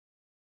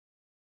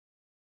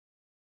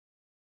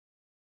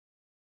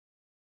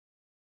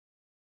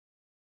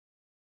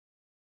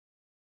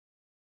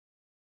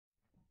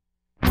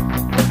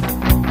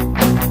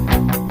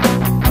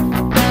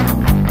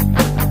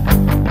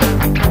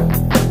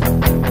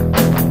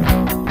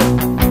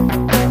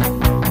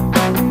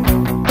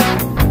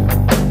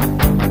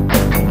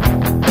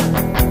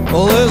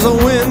Well, there's a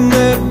wind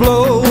that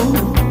blows,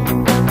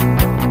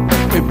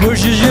 it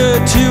pushes you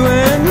to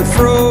and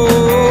fro.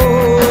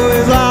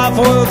 Is life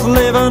worth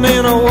living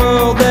in a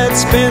world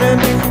that's spinning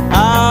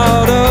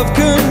out of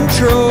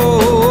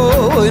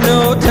control? In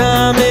no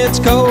time it's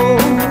cold,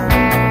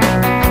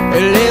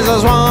 it leaves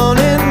us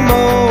wanting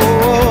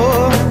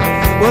more.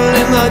 Well,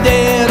 in the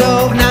dead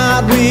of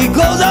night we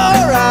close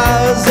our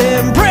eyes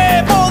and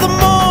pray for the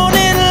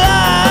morning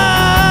light.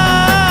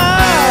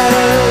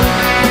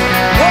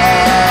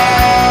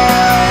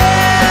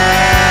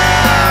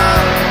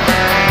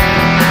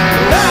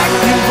 Back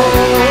and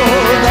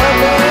forth,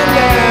 up and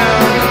down,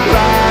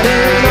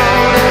 riding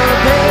on a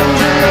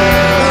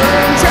pendulum,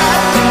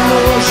 trapped in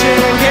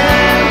motion,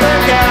 can't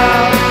break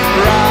out.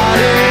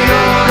 Riding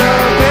on a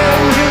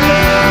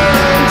pendulum,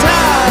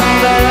 time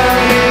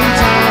bound in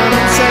time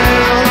and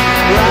sound.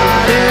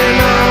 Riding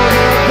on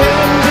a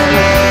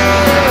pendulum,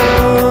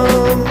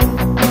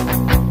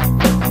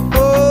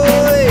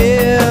 oh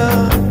yeah.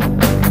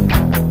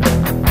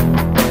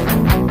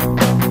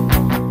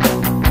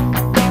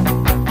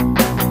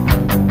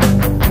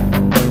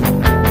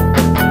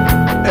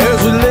 As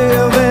we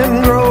live and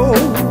grow,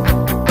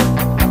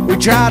 we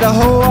try to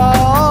hold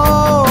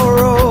our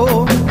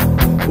road.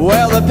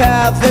 Well, the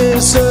path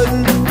is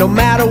certain, no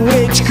matter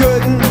which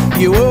curtain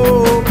you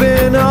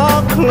open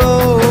or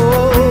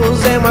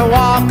close. And we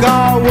walk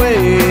our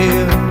way,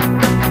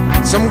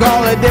 some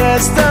call it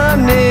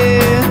destiny.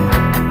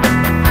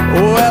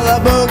 Well, the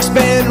book's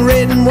been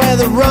written,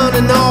 whether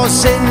running or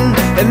sitting,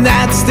 and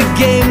that's the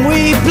game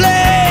we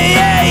play.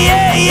 Yeah,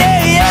 yeah,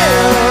 yeah, yeah.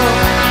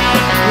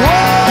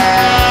 Whoa.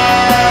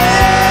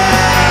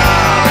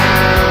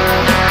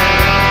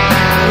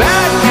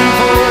 Back and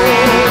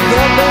forth,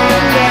 up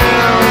and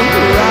down,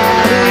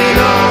 riding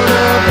on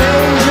a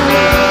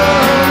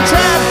pendulum,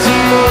 trapped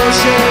in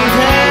motion,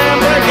 can't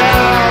break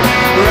out.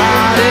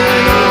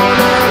 Riding on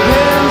a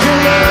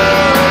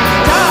pendulum,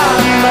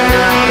 time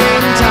bound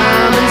in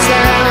time and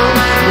sound.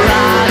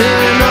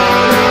 Riding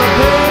on a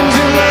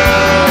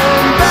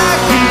pendulum,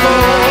 back and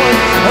forth,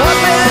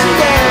 up and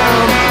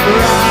down,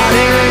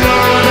 riding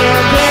on a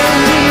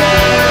pendulum.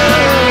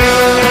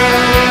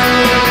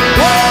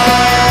 Whoa!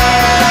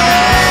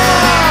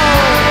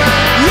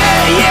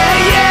 Yeah, yeah,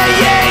 yeah,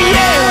 yeah,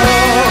 yeah.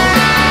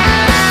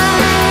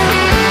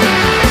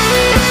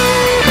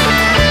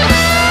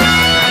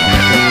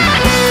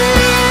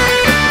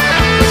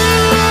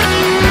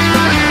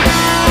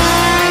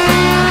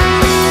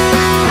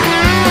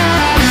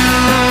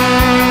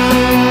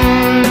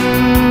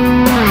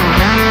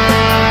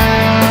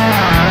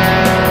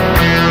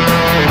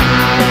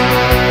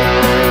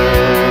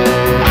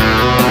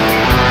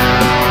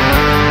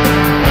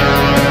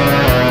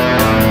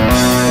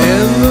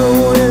 And the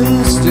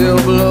wind still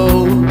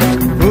blows,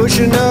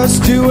 pushing us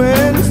to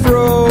and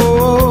fro.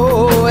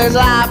 Is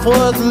life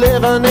worth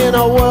living in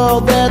a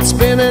world that's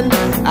spinning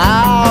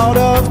out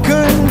of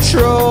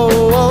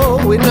control?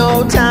 With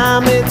no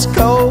time it's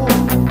cold,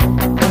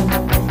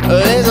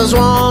 leaves us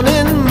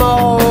wanting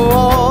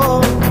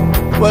more.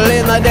 Well,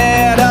 in the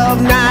dead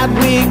of night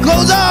we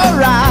close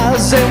our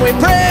eyes and we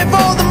pray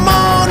for